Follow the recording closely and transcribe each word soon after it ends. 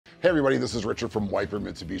Hey everybody, this is Richard from Wiper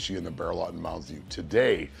Mitsubishi in the Bear Lot in Mounds View.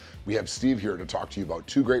 Today, we have Steve here to talk to you about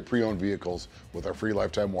two great pre-owned vehicles with our free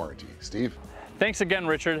lifetime warranty. Steve? Thanks again,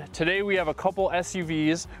 Richard. Today we have a couple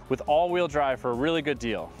SUVs with all-wheel drive for a really good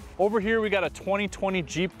deal. Over here we got a 2020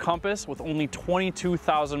 Jeep Compass with only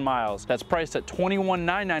 22,000 miles. That's priced at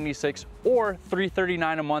 $21,996 or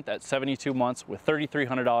 $339 a month at 72 months with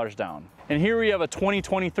 $3,300 down. And here we have a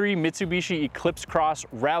 2023 Mitsubishi Eclipse Cross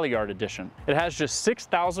Ralliart Edition. It has just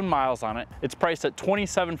 6,000 miles on it. It's priced at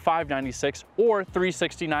 $27,596 or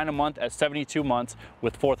 $369 a month at 72 months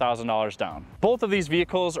with $4,000 down. Both of these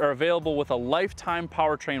vehicles are available with a lifetime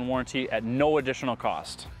powertrain warranty at no additional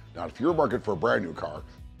cost. Now, if you're in the market for a brand new car,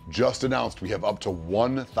 just announced we have up to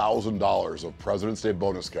 $1,000 of President's Day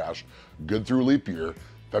bonus cash, good through leap year,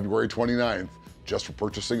 February 29th, just for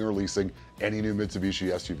purchasing or leasing any new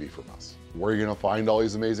Mitsubishi SUV from us. Where are you gonna find all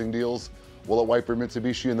these amazing deals? Well, at Wiper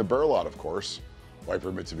Mitsubishi in the Bear Lot, of course.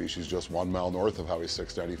 Wiper Mitsubishi is just 1 mile north of Highway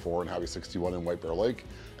 694 and Highway 61 in White Bear Lake,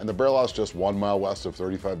 and the Bear Lot is just 1 mile west of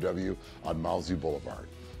 35W on Mounds View Boulevard.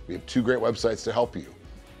 We have two great websites to help you,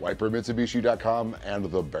 wipermitsubishi.com and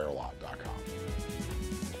thebearlot.com.